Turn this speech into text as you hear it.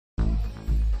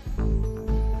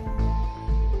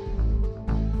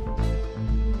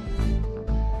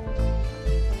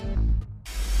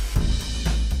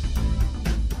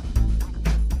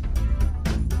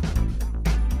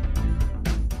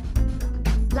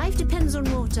Life depends on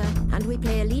water, and we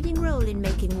play a leading role in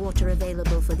making water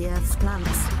available for the Earth's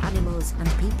plants, animals, and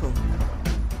people.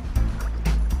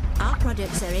 Our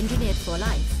products are engineered for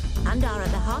life and are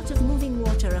at the heart of moving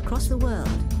water across the world.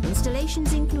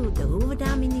 Installations include the Hoover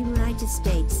Dam in the United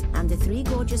States and the Three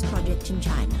Gorges project in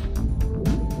China.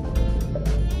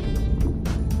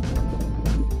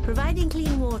 Providing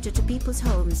clean water to people's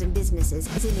homes and businesses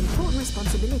is an important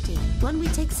responsibility, one we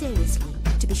take seriously,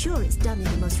 to be sure it's done in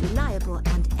the most reliable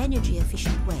and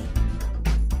energy-efficient way.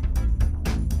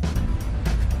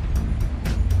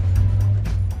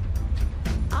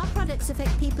 Our products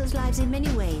affect people's lives in many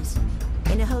ways.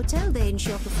 In a hotel, they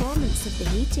ensure performance of the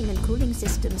heating and cooling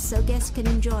systems so guests can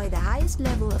enjoy the highest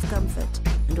level of comfort.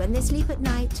 And when they sleep at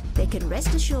night, they can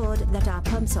rest assured that our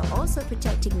pumps are also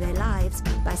protecting their lives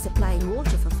by supplying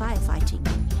water for firefighting.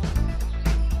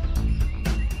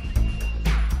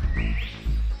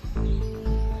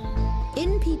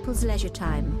 In people's leisure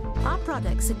time, our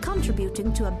products are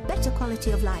contributing to a better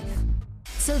quality of life,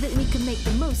 so that we can make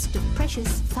the most of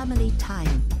precious family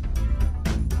time.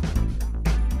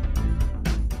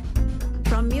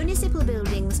 From municipal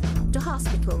buildings to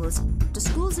hospitals to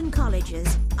schools and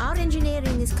colleges, our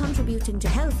engineering is contributing to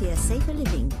healthier, safer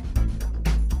living.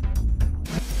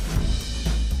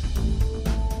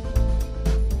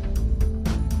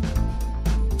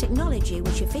 Technology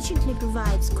which efficiently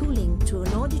provides cooling to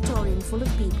an auditorium full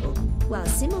of people, while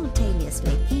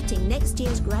simultaneously heating next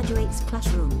year's graduates'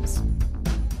 classrooms.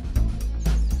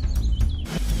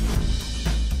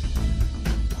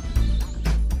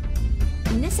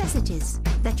 Necessities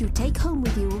that you take home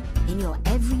with you in your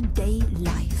everyday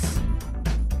life.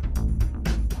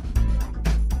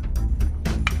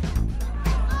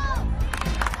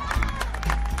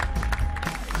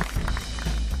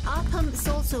 Our pumps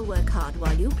also work hard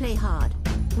while you play hard.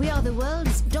 We are the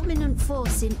world's dominant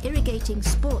force in irrigating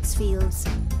sports fields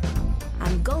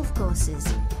and golf courses,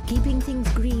 keeping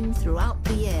things green throughout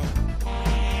the year.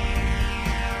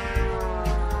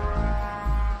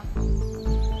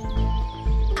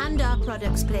 Our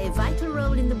products play a vital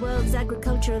role in the world's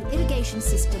agricultural irrigation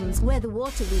systems, where the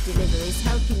water we deliver is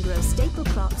helping grow staple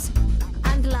crops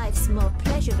and life's more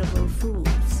pleasurable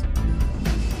foods.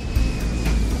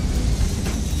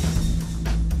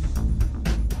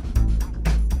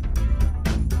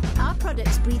 Our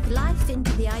products breathe life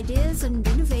into the ideas and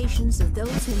innovations of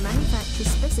those who manufacture,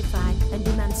 specify and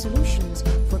demand solutions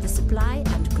for the supply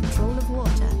and control of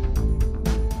water.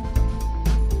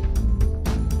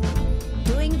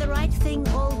 Doing the right thing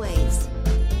always.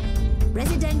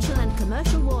 Residential and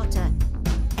commercial water,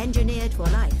 engineered for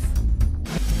life.